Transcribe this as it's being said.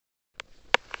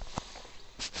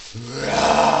Run,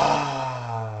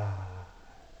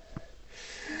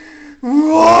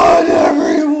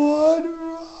 everyone,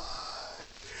 run!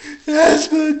 It's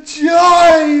the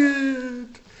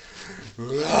giant!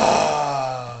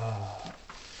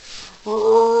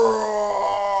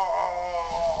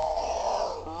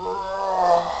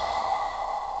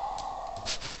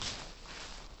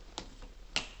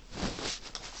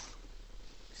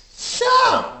 So,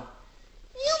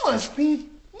 you must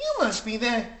be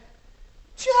the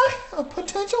a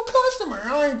potential customer,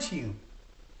 aren't you?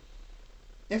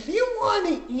 If you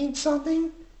want to eat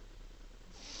something,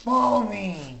 follow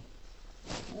me.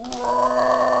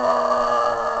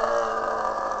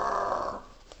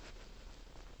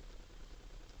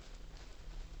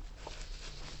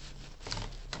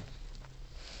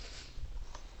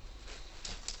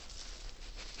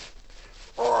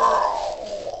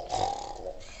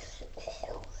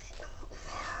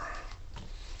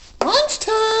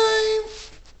 Lunchtime!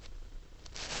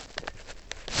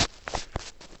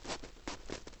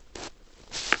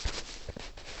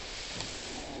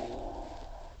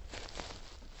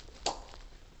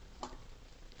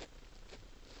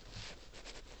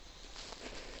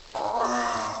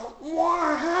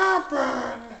 What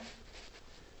happened?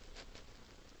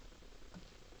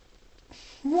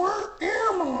 Where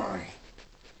am I?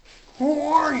 Who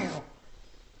are you?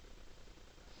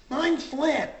 I'm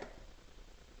Flip.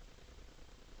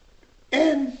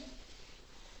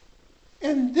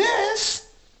 And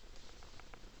this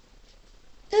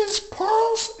is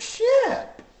Pearl's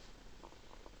ship.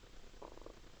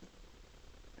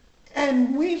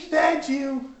 And we fed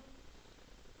you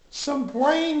some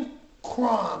brain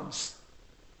crumbs.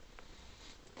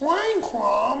 Brain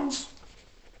crumbs?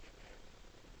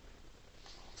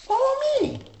 Follow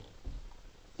me.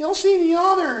 You'll see the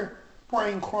other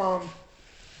brain crumb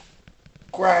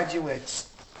graduates.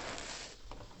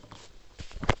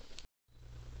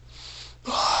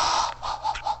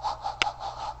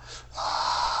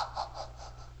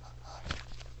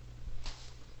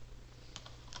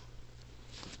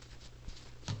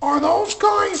 Are those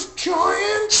guys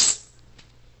giants?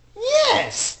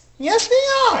 Yes. Yes,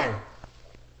 they are.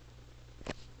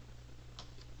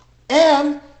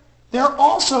 And they're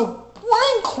also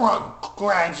brain crumb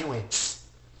graduates.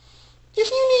 If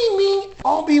you need me,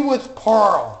 I'll be with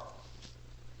Pearl.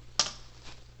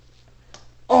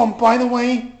 Oh, and by the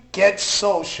way, get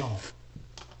social.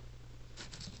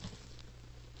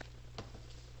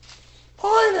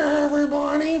 Hi there,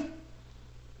 everybody.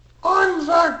 I'm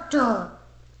Vector.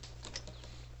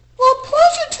 Well,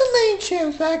 pleasure to meet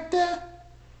you, Vector.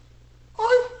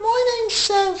 My name's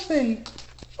Sophie.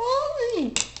 Follow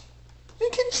me. You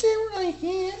can see right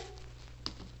here.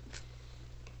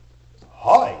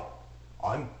 Hi,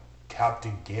 I'm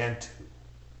Captain Gantu.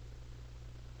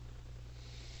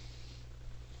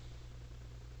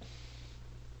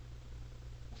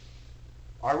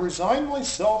 I resigned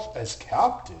myself as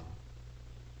captain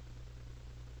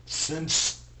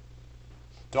since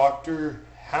Dr.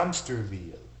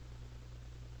 Hamsterville.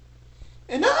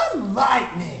 And I'm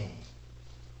Lightning.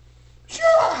 Sure,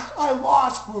 I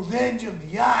lost Revenge of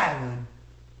the Island,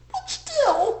 but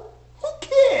still, who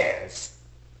cares?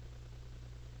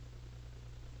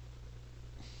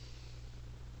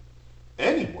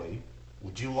 Anyway,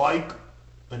 would you like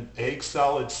an egg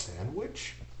salad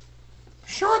sandwich?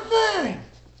 Sure thing.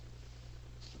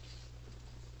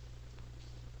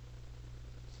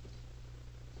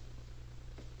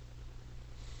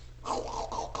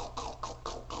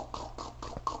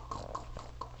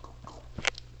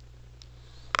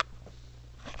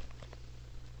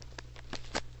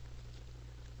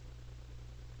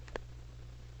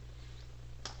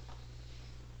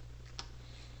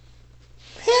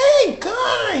 Hey,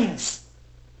 guys!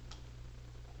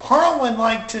 Pearl would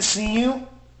like to see you.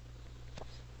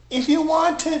 If you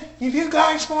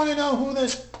guys want to know who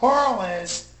this Pearl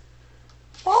is,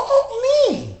 follow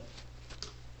me.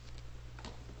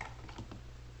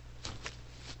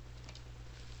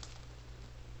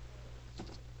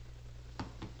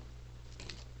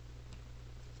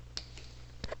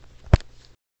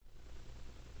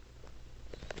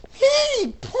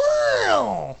 Hey,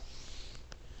 Pearl!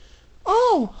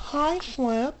 Oh, hi,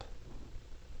 Flip.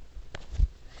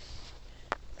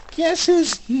 Guess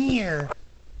who's here?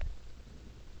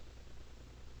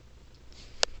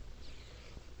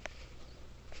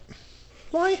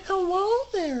 Why, hello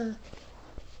there,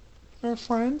 my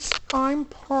friends. I'm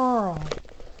Pearl.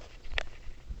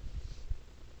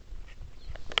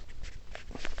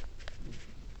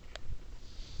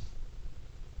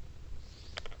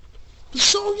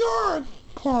 So you're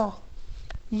Pearl?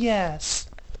 Yes.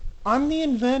 I'm the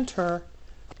inventor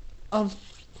of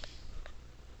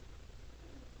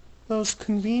those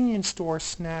convenience store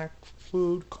snack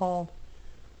food called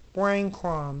brain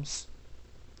crumbs.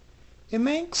 It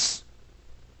makes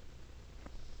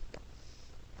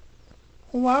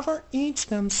whoever eats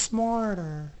them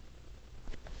smarter.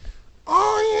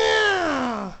 Oh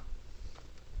yeah!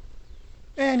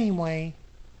 Anyway,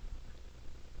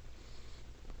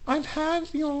 I've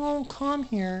had you all come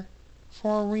here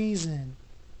for a reason.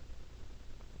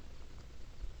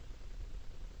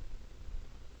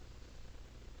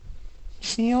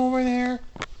 See over there?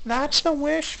 That's the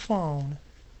wish phone.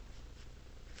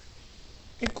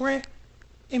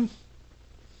 It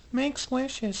makes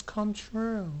wishes come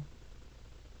true.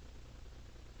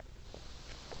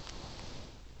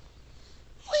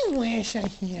 I wish I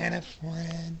had a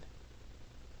friend.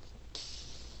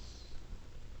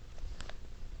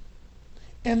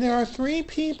 And there are 3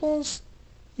 peoples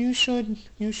you should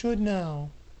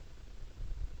know.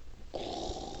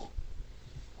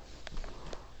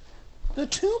 The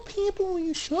 2 people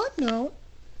you should know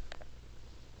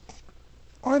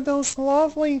are those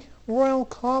lovely royal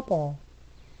couple,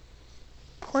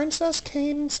 Princess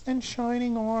Cadance and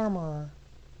Shining Armor.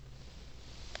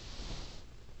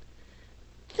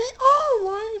 They are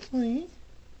lively.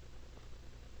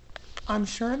 I'm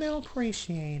sure they'll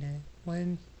appreciate it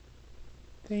when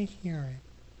they hear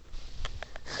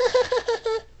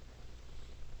it.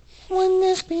 Wouldn't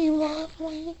this be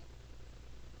lovely?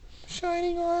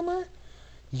 Shining Armor?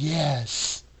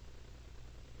 Yes.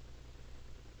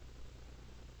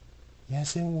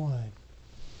 Yes, it would.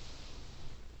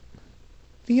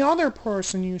 The other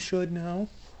person you should know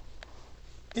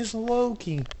is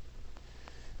Loki.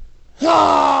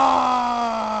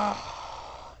 Ah!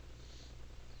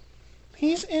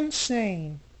 He's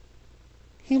insane.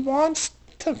 He wants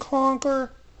to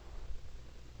conquer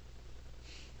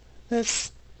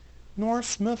this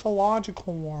Norse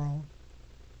mythological world.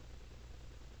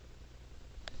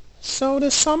 So to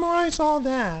summarize all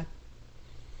that,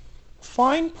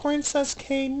 find Princess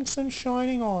Cadance and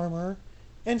Shining Armor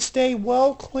and stay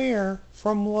well clear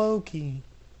from Loki.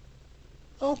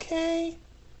 Okay?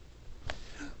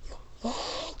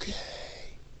 Okay.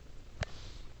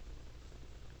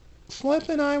 Flip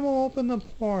and I will open the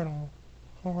portal.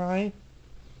 Alright?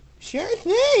 Sure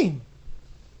thing!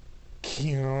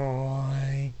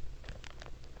 Coy.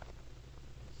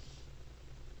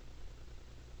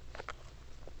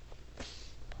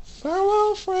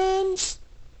 Farewell, friends.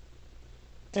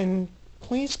 And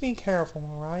please be careful,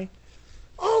 alright?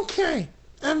 Okay,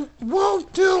 and we'll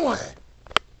do it.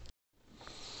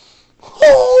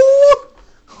 Oh,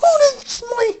 who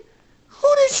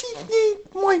does she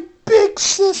think my big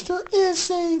sister is,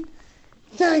 saying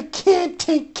that I can't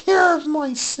take care of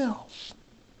myself?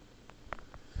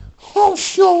 I'll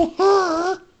show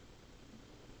her.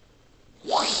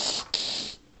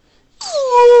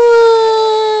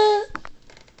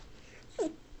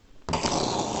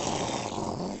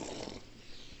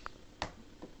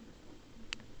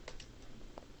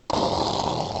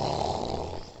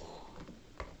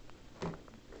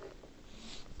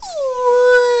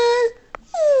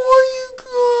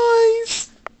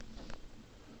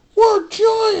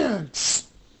 Giants!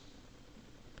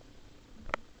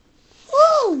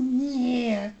 Oh,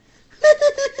 yeah.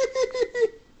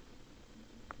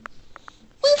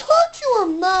 We've heard you are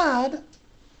mad.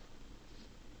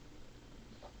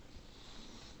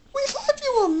 We've heard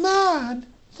you are mad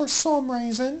for some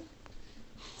reason.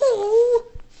 Oh,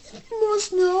 you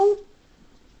must know.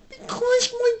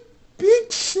 Because my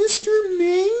big sister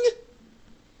Ming,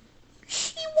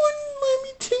 she wouldn't let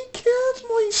me take care of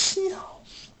myself.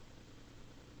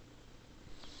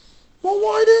 Well,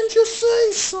 why didn't you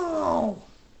say so?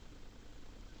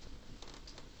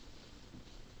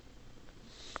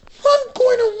 I'm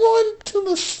going to run to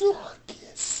the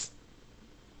circus.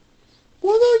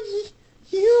 What are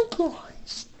you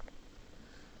guys?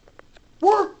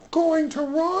 We're going to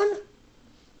run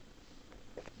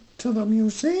to the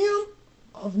Museum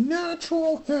of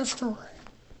Natural History.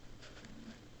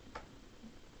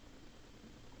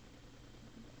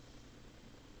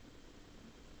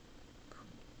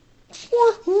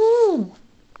 For who?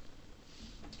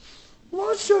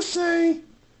 Let's just say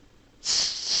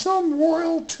some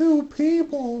royal 2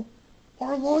 people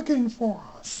are looking for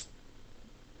us.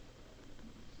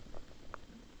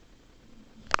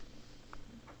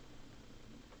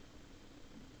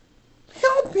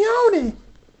 Help me out.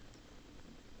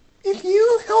 If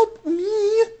you help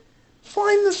me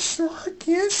find the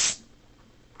circus,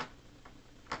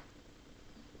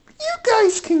 you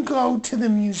guys can go to the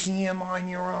museum on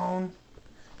your own.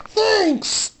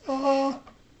 Thanks,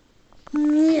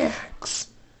 Max.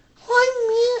 I'm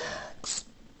Max.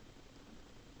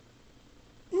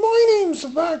 My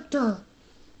name's Vector.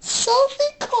 Sophie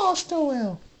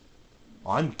Costawell.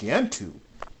 I'm Gantu.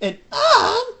 And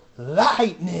I'm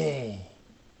Lightning.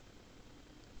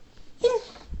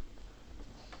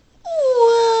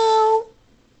 Well,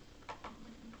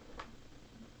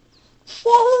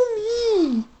 follow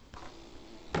me.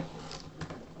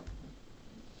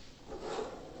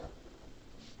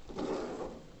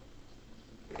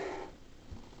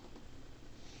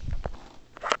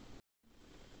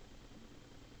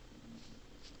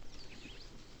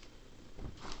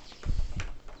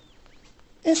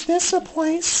 Is this a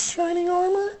place, Shining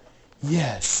Armor?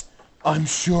 Yes, I'm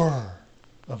sure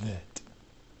of it.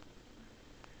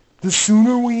 The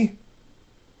sooner we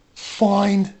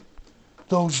find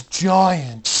those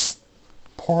giants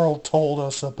Pearl told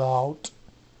us about,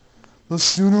 the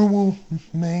sooner we'll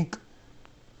make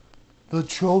the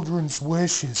children's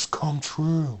wishes come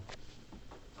true.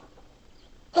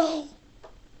 Oh,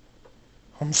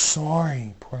 I'm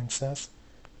sorry, Princess.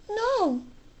 No,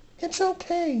 it's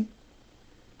okay.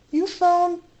 You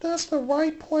found us the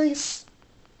right place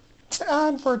to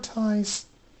advertise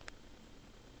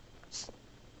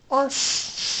our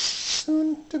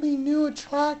soon-to-be new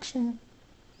attraction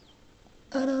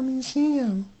at our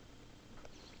museum.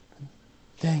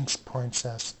 Thanks,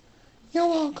 Princess. You're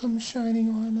welcome, Shining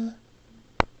Armor.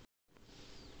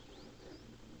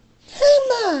 Hey,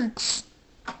 Max!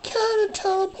 Can I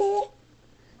teleport?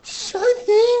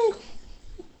 Shining?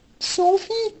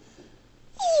 Sophie?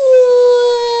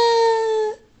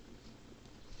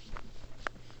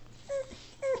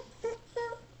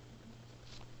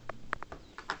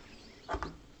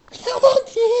 How about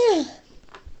here?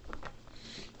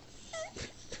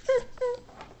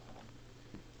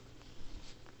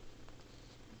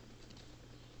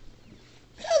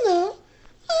 Hello.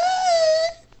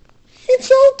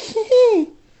 It's okay.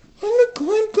 I'm the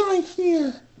good guy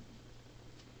here.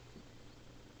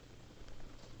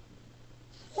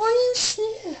 Why do you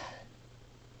see it?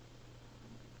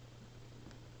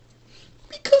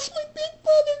 Because my big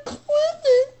brother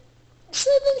Clement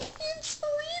said that he and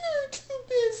Serena are too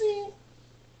busy.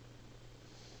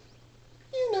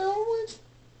 You know, with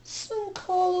some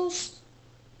Carlos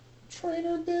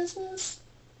trainer business.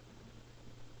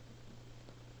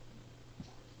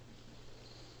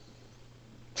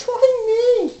 Try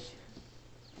me.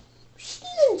 She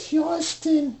and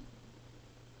Justin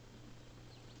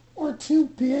are too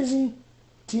busy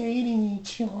dating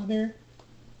each other.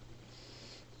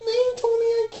 They told me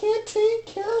I can't take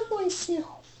care of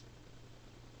myself.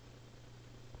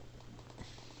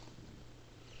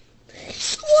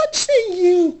 So what say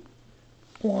you,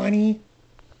 Bonnie?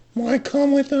 Wanna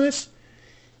come with us?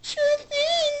 Sure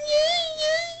thing, yeah.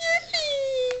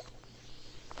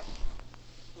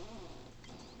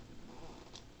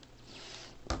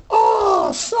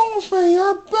 Oh, Sophie,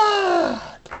 you're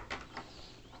back!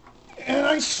 And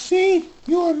I see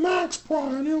you and Max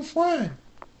brought a new friend.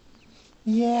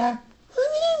 Yeah, her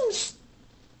name's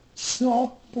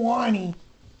Bonnie.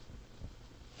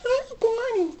 I'm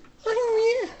Bonnie. I'm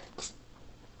Max.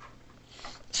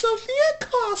 Sophia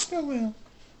Costawell.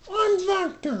 I'm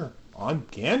Vector. I'm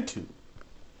Gantu.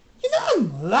 And I'm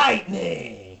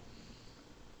Lightning.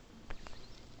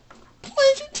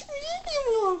 Pleasure to meet you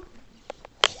all.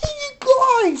 Hey, you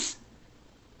guys.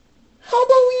 How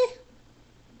about we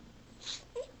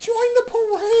join the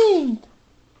parade?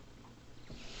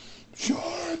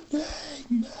 Sure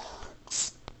thing,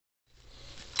 Max.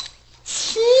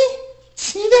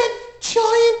 See that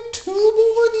giant tube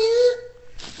over there?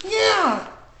 Yeah.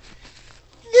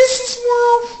 This is where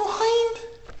I'll find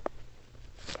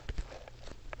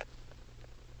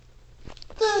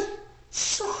the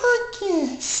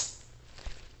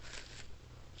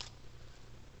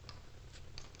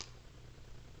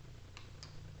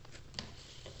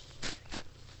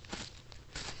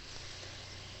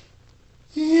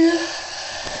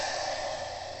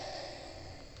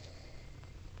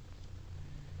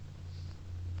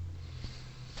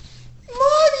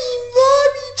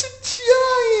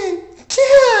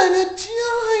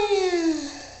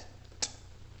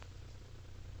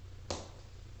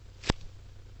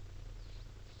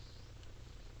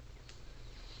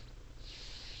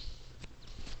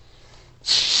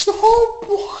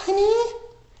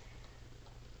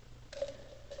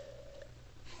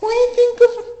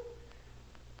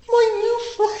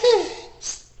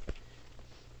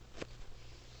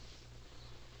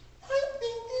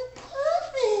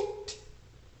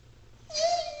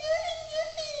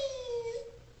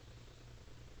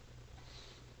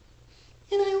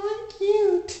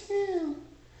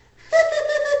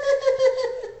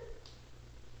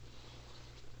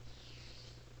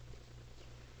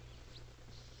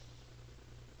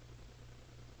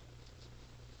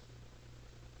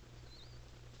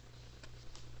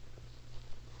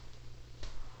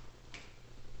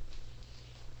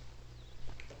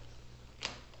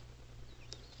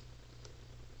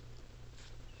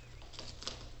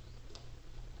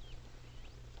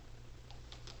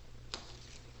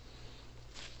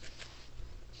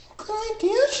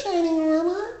Shining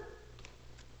Armor.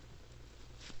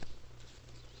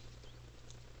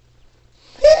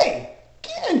 Hey,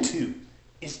 Gantu,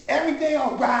 is everything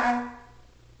alright?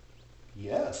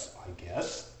 Yes, I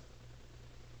guess.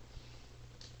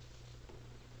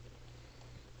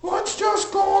 Let's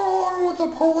just go on with the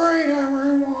parade,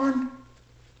 everyone.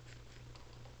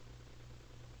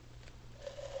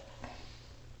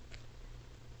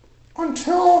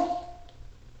 Until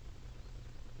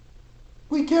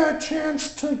we get a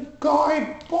chance to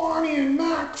guide Bonnie and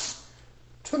Max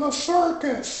to the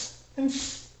circus. And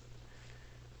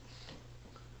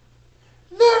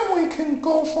then we can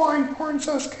go find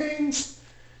Princess Kings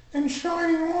and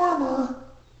Shining Armor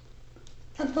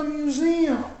at the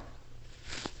museum.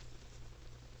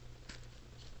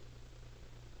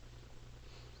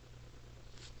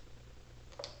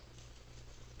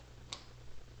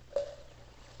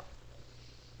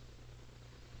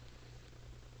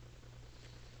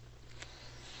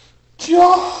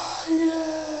 Giant!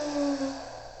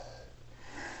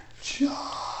 Giant!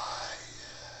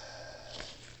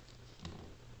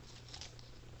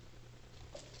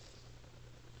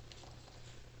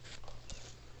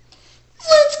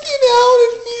 Let's get out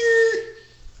of here!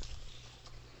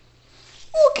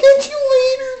 We'll catch you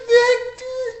later,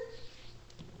 Vector!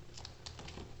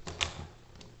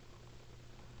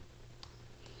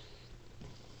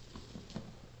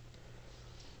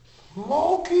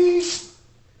 Loki's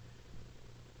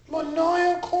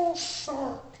maniacal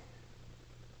shark.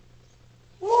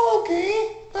 Loki,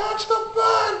 that's the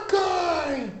bad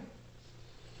guy.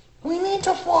 We need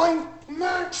to find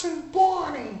Max and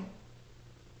Bonnie.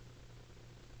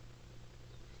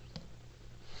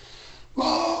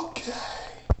 Okay.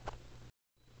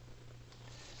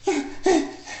 Wow,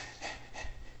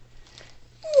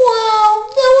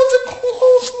 that was a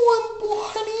close one,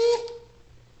 Bonnie.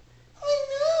 I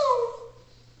know.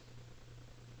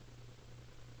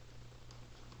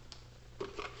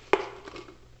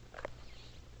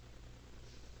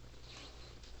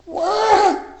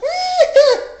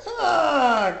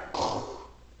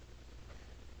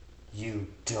 You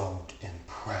don't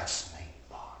impress me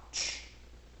much.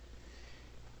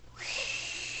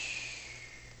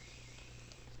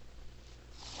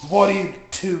 What do you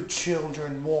two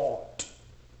children want?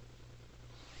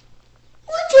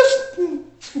 We're just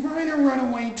trying to run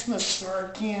away to the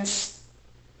circus.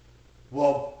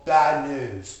 Well, bad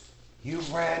news. You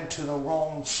ran to the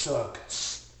wrong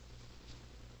circus.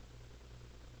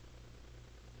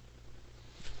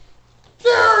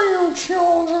 There you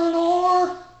children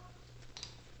are.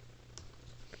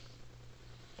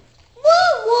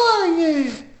 Where were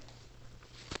you?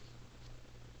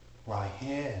 Right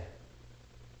here.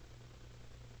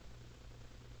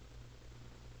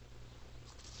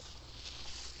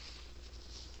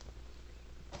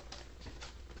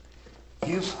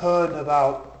 You've heard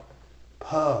about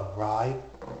Pearl, right?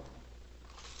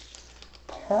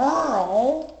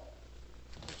 Pearl?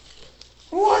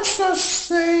 Let's just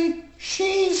say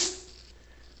she's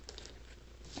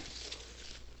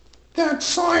that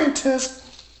scientist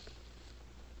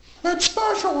that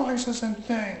specializes in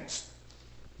things.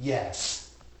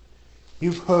 Yes.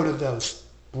 You've heard of those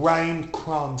brain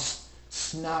crumbs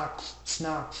snack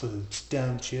foods,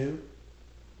 don't you?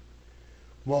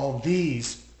 Well,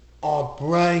 these are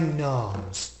brain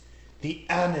numbs, the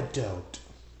antidote,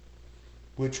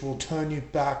 which will turn you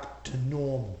back to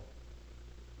normal.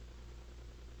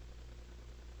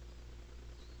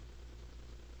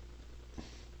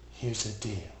 Here's the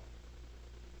deal.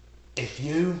 If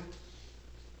you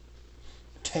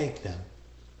take them,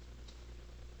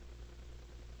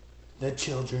 the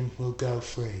children will go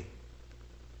free.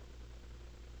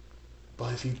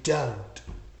 But if you don't,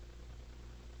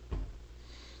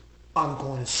 I'm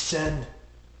going to send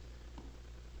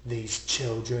these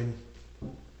children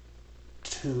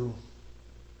to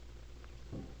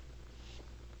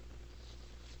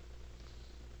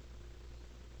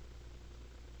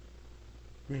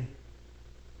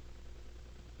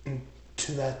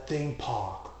to that theme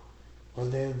park where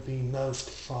they'll be most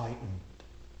frightened.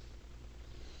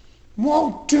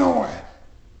 Won't do it.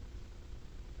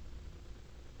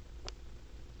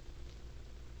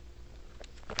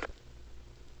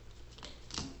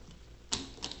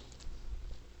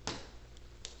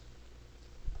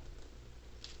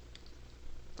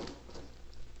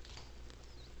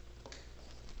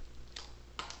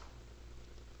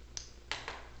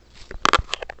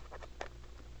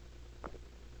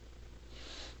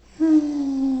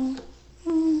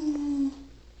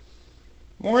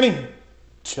 Morning,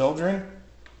 children.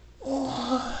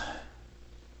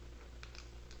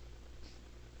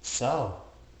 So,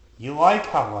 you like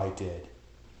how I did?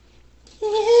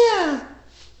 Yeah.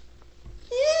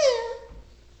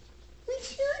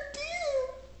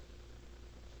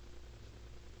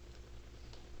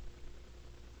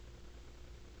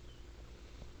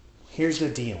 here's the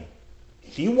deal.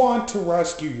 If you want to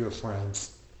rescue your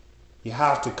friends, you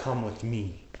have to come with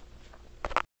me.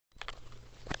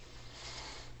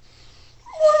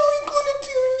 What are we gonna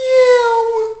do now?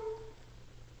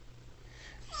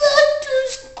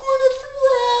 Vector's gonna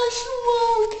thrash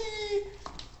Loki.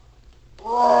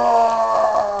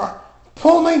 Roar!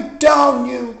 Pull me down,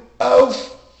 you oaf!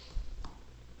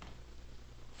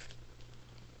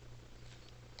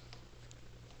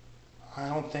 I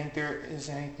don't think there is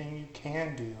anything you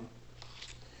can do.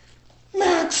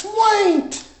 Max,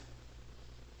 wait!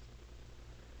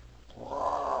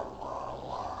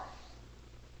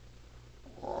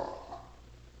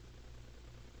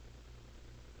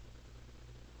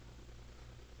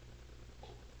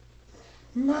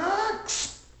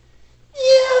 Max?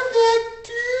 Yeah,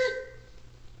 Vector?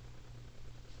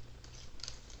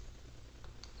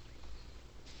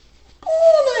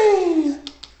 Bonnie!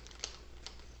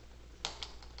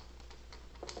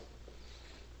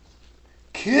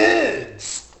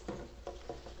 Kids!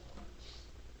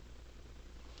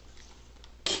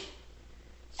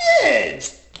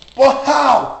 Kids! But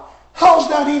how? How's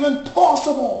that even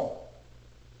possible?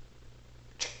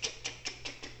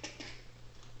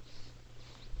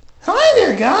 Hi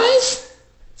there, guys.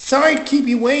 Sorry to keep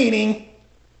you waiting.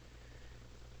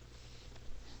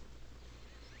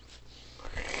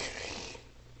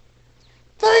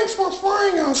 Thanks for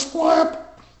freeing us, Flip.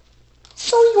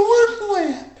 So you're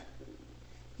Flip.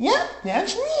 Yep,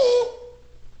 that's me.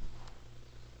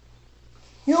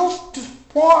 You just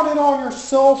brought it on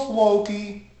yourself,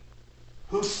 Loki.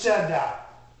 Who said that?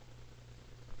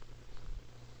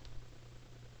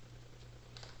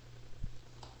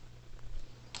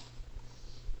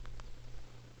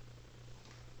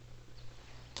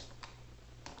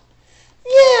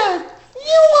 Yeah,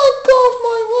 you let go of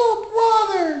my little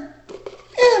brother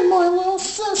and my little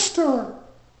sister.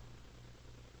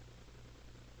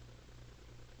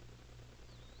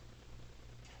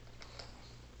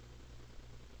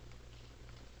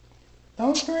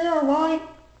 Those three are right,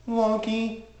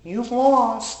 Loki. You've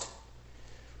lost.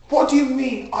 What do you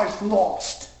mean, I've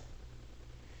lost?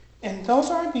 And those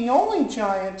aren't the only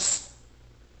giants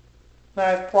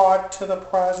that I've brought to the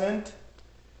present.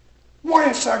 Wait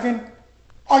a second.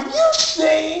 Are you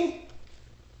saying?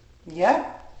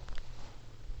 Yep.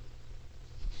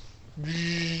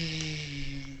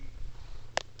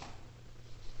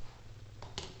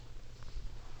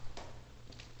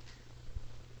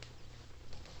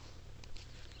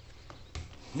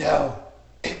 No,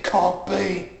 it can't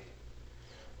be.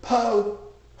 Poe,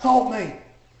 help me.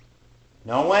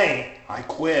 No way, I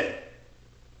quit.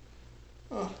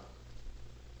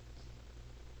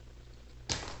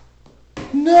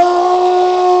 No!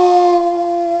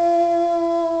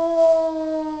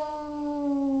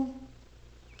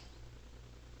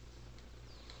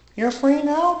 You're free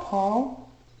now,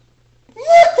 Paul.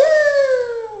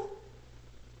 Woohoo!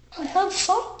 I have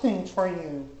something for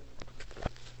you.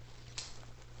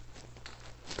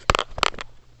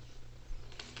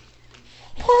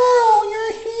 Pearl,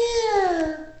 you're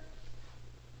here.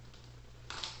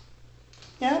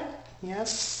 Yep,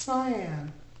 yes I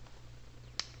am.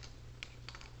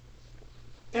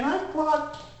 And I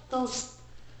brought those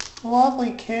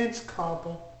lovely kids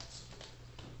couples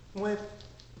with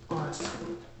us.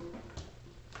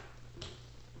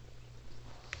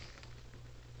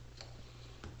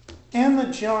 And the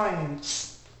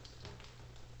giants.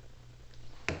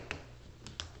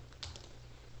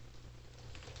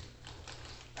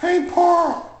 Hey,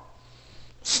 Paul.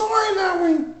 Sorry that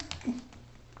we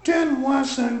didn't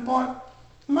listen, but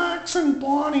Max and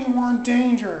Bonnie were in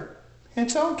danger.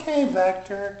 It's okay,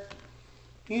 Vector.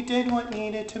 You did what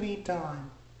needed to be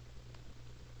done.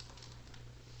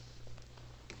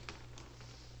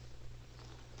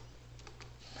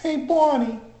 Hey,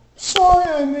 Bonnie. Sorry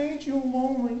I made you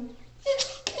lonely.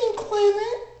 It's okay,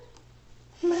 Clement.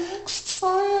 Max,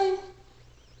 sorry I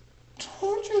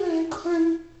told you that I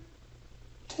couldn't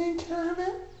take care of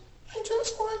it. I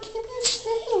just want to keep you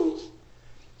safe.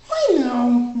 I know,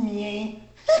 me.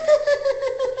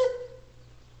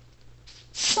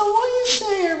 So what do you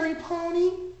say, every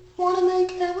pony? Want to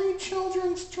make every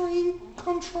children's dream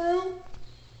come true?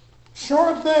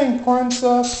 Sure thing,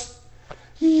 Princess.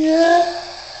 Yeah.